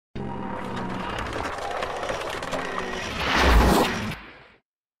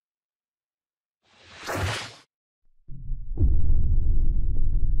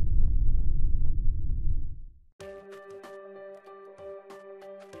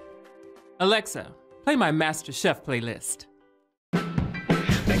Alexa, play my Master Chef playlist.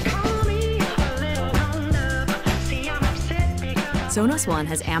 Sonos One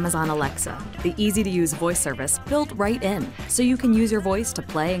has Amazon Alexa, the easy-to-use voice service built right in, so you can use your voice to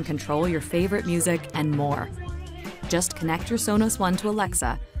play and control your favorite music and more. Just connect your Sonos One to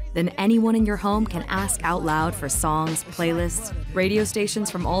Alexa, then anyone in your home can ask out loud for songs, playlists, radio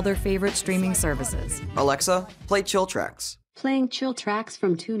stations from all their favorite streaming services. Alexa, play chill tracks. Playing chill tracks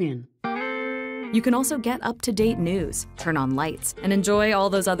from TuneIn. You can also get up-to-date news, turn on lights, and enjoy all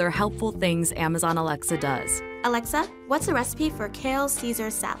those other helpful things Amazon Alexa does. Alexa, what's a recipe for kale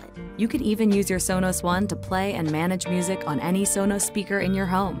Caesar salad? You can even use your Sonos One to play and manage music on any Sonos speaker in your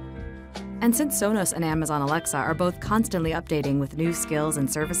home. And since Sonos and Amazon Alexa are both constantly updating with new skills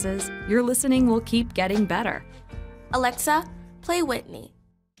and services, your listening will keep getting better. Alexa, play Whitney.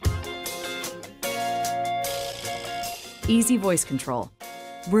 Easy voice control.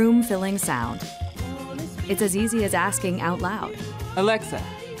 Room-filling sound. It's as easy as asking out loud. Alexa,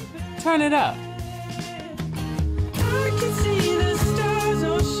 turn it up. I can see the stars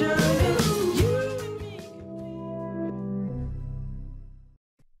all shining.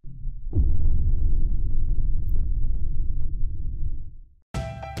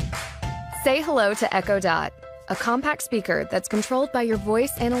 Say hello to Echo Dot, a compact speaker that's controlled by your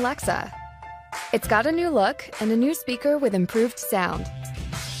voice and Alexa. It's got a new look and a new speaker with improved sound.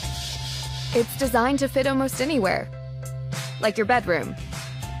 It's designed to fit almost anywhere, like your bedroom,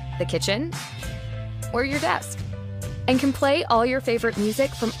 the kitchen, or your desk, and can play all your favorite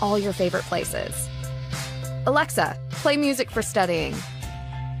music from all your favorite places. Alexa, play music for studying.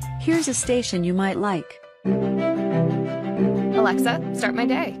 Here's a station you might like. Alexa, start my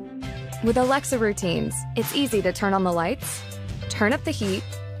day. With Alexa routines, it's easy to turn on the lights, turn up the heat,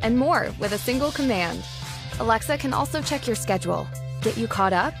 and more with a single command. Alexa can also check your schedule, get you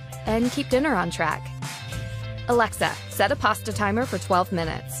caught up, and keep dinner on track. Alexa, set a pasta timer for 12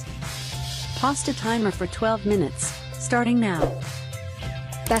 minutes. Pasta timer for 12 minutes, starting now.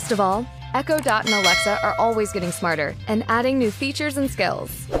 Best of all, Echo Dot and Alexa are always getting smarter and adding new features and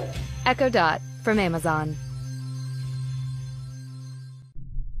skills. Echo Dot from Amazon.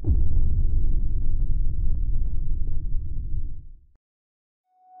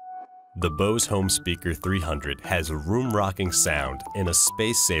 The Bose Home Speaker 300 has a room-rocking sound and a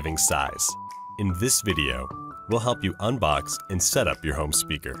space-saving size. In this video, we'll help you unbox and set up your home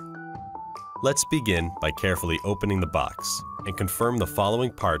speaker. Let's begin by carefully opening the box and confirm the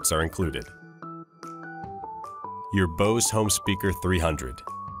following parts are included. Your Bose Home Speaker 300,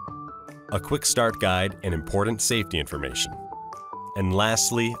 a quick start guide and important safety information, and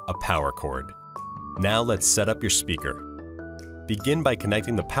lastly, a power cord. Now let's set up your speaker. Begin by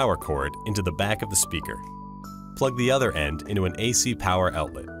connecting the power cord into the back of the speaker. Plug the other end into an AC power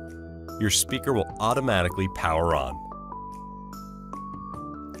outlet. Your speaker will automatically power on.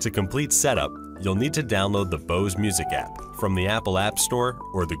 To complete setup, you'll need to download the Bose Music app from the Apple App Store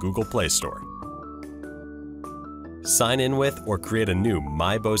or the Google Play Store. Sign in with or create a new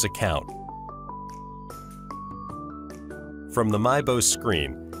My Bose account. From the My Bose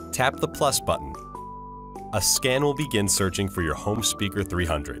screen, tap the plus button. A scan will begin searching for your Home Speaker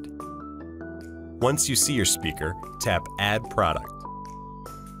 300. Once you see your speaker, tap Add Product.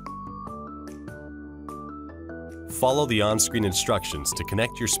 Follow the on-screen instructions to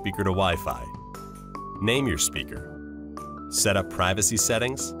connect your speaker to Wi-Fi. Name your speaker. Set up privacy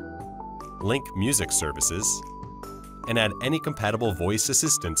settings. Link music services. And add any compatible voice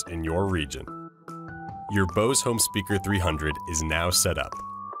assistants in your region. Your Bose Home Speaker 300 is now set up.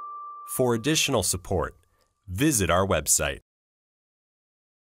 For additional support, visit our website.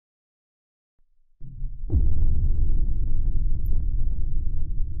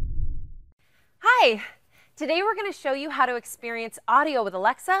 Hi! Today we're going to show you how to experience audio with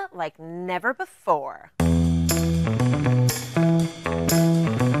Alexa like never before.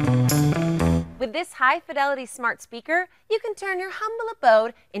 With this high-fidelity smart speaker, you can turn your humble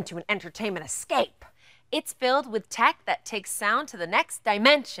abode into an entertainment escape. It's filled with tech that takes sound to the next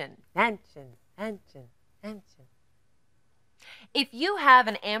dimension. If you have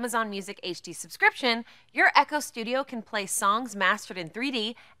an Amazon Music HD subscription, your Echo Studio can play songs mastered in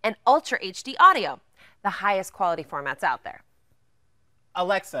 3D and Ultra HD audio, the highest quality formats out there.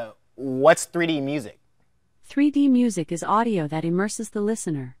 Alexa, what's 3D music? 3D music is audio that immerses the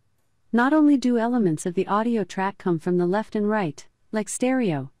listener. Not only do elements of the audio track come from the left and right, like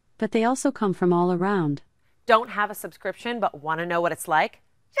stereo, but they also come from all around. Don't have a subscription but want to know what it's like?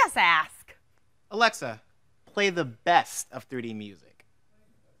 Just ask. Alexa, play the best of 3D music.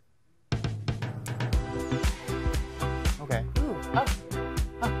 Okay. Ooh, oh.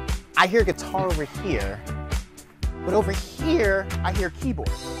 I hear guitar over here, but over here, I hear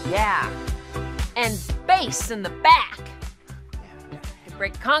keyboard. Yeah. And bass in the back. You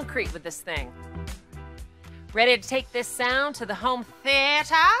break concrete with this thing. Ready to take this sound to the home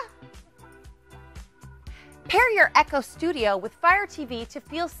theater? Pair your Echo Studio with Fire TV to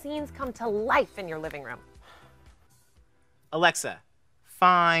feel scenes come to life in your living room. Alexa,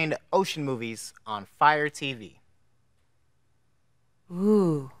 find ocean movies on Fire TV.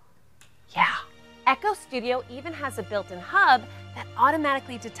 Ooh. Yeah. Echo Studio even has a built-in hub that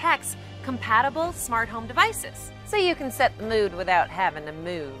automatically detects compatible smart home devices, so you can set the mood without having to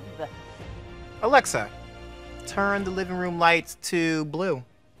move. Alexa, turn the living room lights to blue.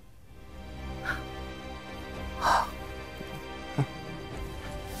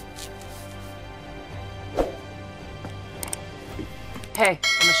 Hey,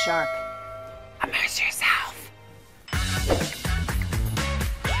 I'm a shark. Immerse yourself.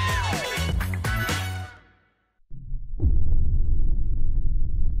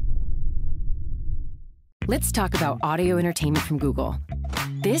 Let's talk about audio entertainment from Google.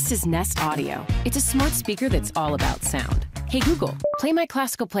 This is Nest Audio. It's a smart speaker that's all about sound. Hey Google, play my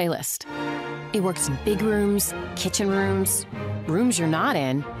classical playlist. It works in big rooms, kitchen rooms, rooms you're not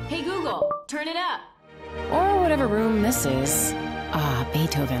in. Hey Google, turn it up. Or whatever room this is. Ah,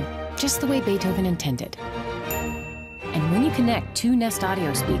 Beethoven. Just the way Beethoven intended. And when you connect two Nest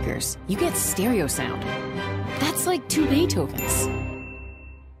Audio speakers, you get stereo sound. That's like two Beethovens.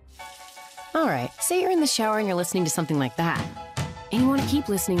 All right, say you're in the shower and you're listening to something like that. And you want to keep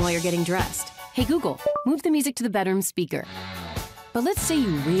listening while you're getting dressed. Hey Google, move the music to the bedroom speaker. But let's say you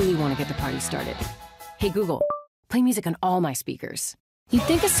really want to get the party started. Hey Google, play music on all my speakers. You'd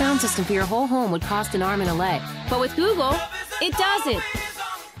think a sound system for your whole home would cost an arm and a leg. But with Google, it doesn't.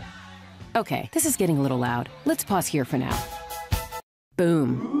 Okay, this is getting a little loud. Let's pause here for now.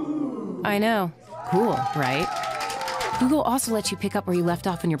 Boom. I know. Cool, right? Google also lets you pick up where you left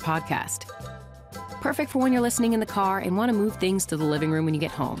off in your podcast. Perfect for when you're listening in the car and want to move things to the living room when you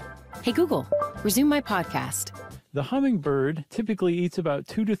get home. Hey Google, resume my podcast. The hummingbird typically eats about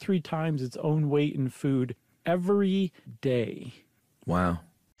 2 to 3 times its own weight in food every day. Wow.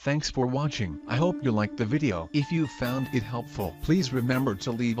 Thanks for watching. I hope you liked the video. If you found it helpful, please remember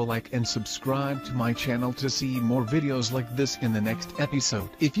to leave a like and subscribe to my channel to see more videos like this in the next episode.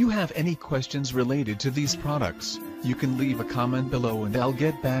 If you have any questions related to these products, you can leave a comment below and I'll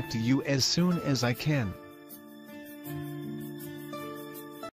get back to you as soon as I can.